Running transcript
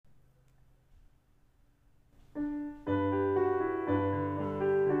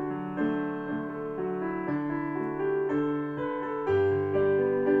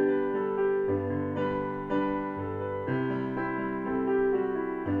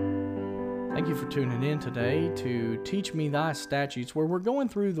Thank you for tuning in today to Teach Me Thy Statutes, where we're going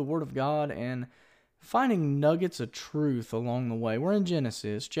through the Word of God and finding nuggets of truth along the way. We're in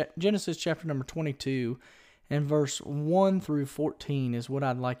Genesis. Genesis chapter number 22 and verse 1 through 14 is what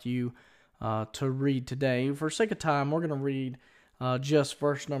I'd like you to read today. For sake of time, we're going to read just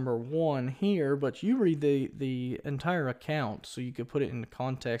verse number 1 here, but you read the entire account so you could put it into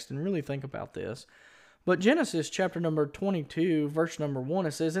context and really think about this. But Genesis chapter number 22, verse number 1,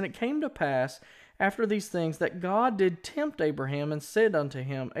 it says, "And it came to pass after these things that God did tempt Abraham and said unto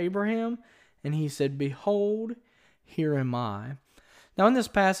him, Abraham, and he said, Behold, here am I." Now in this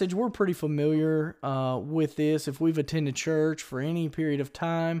passage, we're pretty familiar with this. If we've attended church for any period of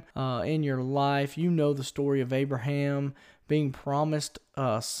time in your life, you know the story of Abraham being promised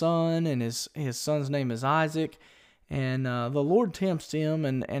a son, and his son's name is Isaac. And the Lord tempts him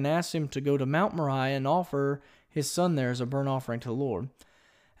and asks him to go to Mount Moriah and offer his son there as a burnt offering to the Lord.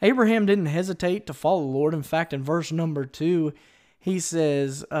 Abraham didn't hesitate to follow the Lord. In fact, in verse number 2, he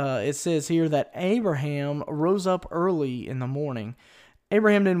says, it says here that Abraham rose up early in the morning.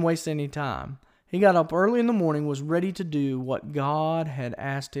 Abraham didn't waste any time. He got up early in the morning, was ready to do what God had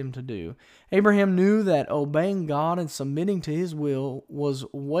asked him to do. Abraham knew that obeying God and submitting to his will was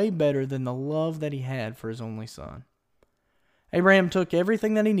way better than the love that he had for his only son. Abraham took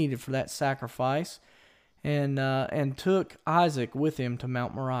everything that he needed for that sacrifice and took Isaac with him to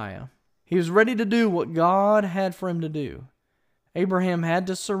Mount Moriah. He was ready to do what God had for him to do. Abraham had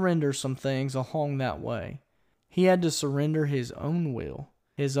to surrender some things along that way. He had to surrender his own will,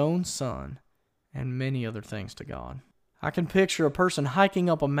 his own son, and many other things to God. I can picture a person hiking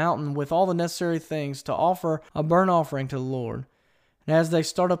up a mountain with all the necessary things to offer a burnt offering to the Lord. And as they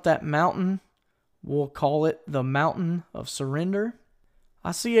start up that mountain, we'll call it the mountain of surrender,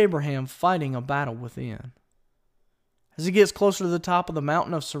 I see Abraham fighting a battle within. As he gets closer to the top of the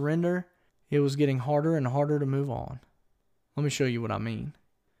mountain of surrender, it was getting harder and harder to move on. Let me show you what I mean.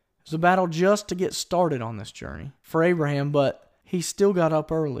 It was a battle just to get started on this journey for Abraham, but he still got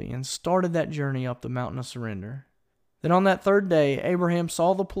up early and started that journey up the mountain of surrender. Then on that third day, Abraham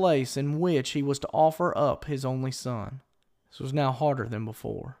saw the place in which he was to offer up his only son. This was now harder than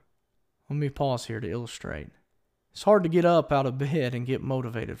before. Let me pause here to illustrate. It's hard to get up out of bed and get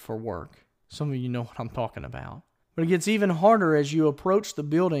motivated for work. Some of you know what I'm talking about. But it gets even harder as you approach the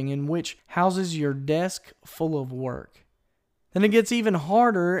building in which houses your desk full of work. Then it gets even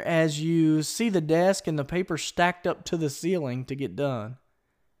harder as you see the desk and the paper stacked up to the ceiling to get done.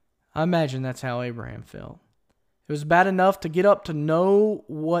 I imagine that's how Abraham felt. It was bad enough to get up to know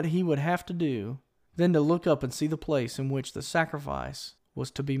what he would have to do, then to look up and see the place in which the sacrifice was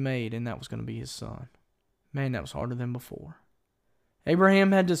to be made, and that was going to be his son. Man, that was harder than before.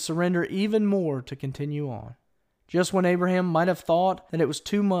 Abraham had to surrender even more to continue on. Just when Abraham might have thought that it was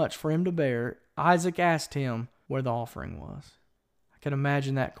too much for him to bear, Isaac asked him where the offering was. I can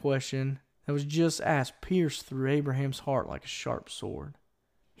imagine that question that was just asked pierced through Abraham's heart like a sharp sword.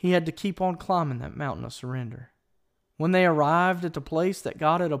 He had to keep on climbing that mountain of surrender. When they arrived at the place that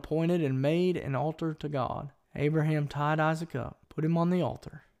God had appointed and made an altar to God, Abraham tied Isaac up, put him on the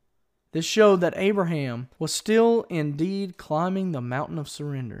altar. This showed that Abraham was still indeed climbing the mountain of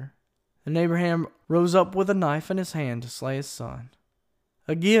surrender. And Abraham rose up with a knife in his hand to slay his son.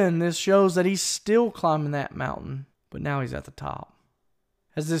 Again, this shows that he's still climbing that mountain, but now he's at the top.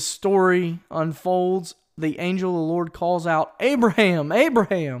 As this story unfolds, the angel of the Lord calls out, "Abraham,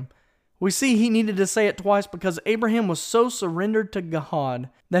 Abraham!" We see he needed to say it twice because Abraham was so surrendered to God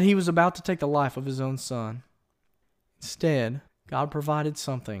that he was about to take the life of his own son. Instead, God provided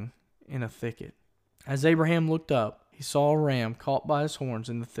something in a thicket. As Abraham looked up, he saw a ram caught by his horns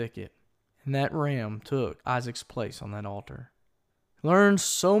in the thicket, and that ram took Isaac's place on that altar. Learn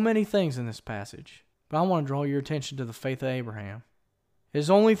so many things in this passage, but I want to draw your attention to the faith of Abraham. It is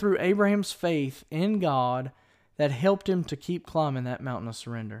only through Abraham's faith in God that helped him to keep climbing that mountain of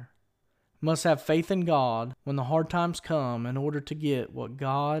surrender. We must have faith in God when the hard times come in order to get what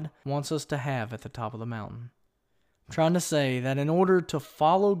God wants us to have at the top of the mountain. I'm trying to say that in order to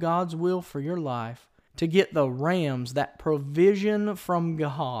follow God's will for your life, to get the rams, that provision from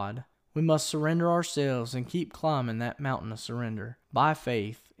God, we must surrender ourselves and keep climbing that mountain of surrender by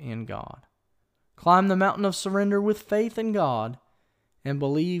faith in God. Climb the mountain of surrender with faith in God and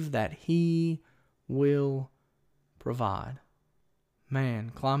believe that He will provide. Man,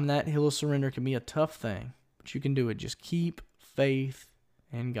 climbing that hill of surrender can be a tough thing, but you can do it. Just keep faith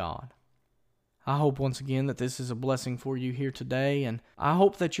in God. I hope once again that this is a blessing for you here today, and I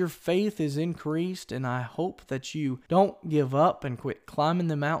hope that your faith is increased, and I hope that you don't give up and quit climbing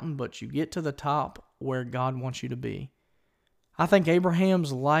the mountain, but you get to the top where God wants you to be. I think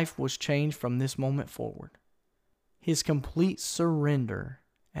Abraham's life was changed from this moment forward. His complete surrender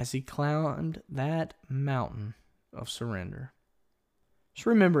as he climbed that mountain of surrender. Just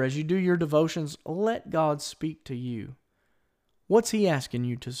remember, as you do your devotions, let God speak to you. What's He asking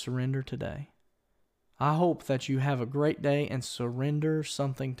you to surrender today? I hope that you have a great day and surrender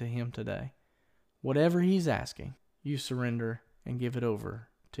something to Him today. Whatever He's asking, you surrender and give it over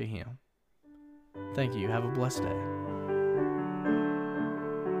to Him. Thank you. Have a blessed day.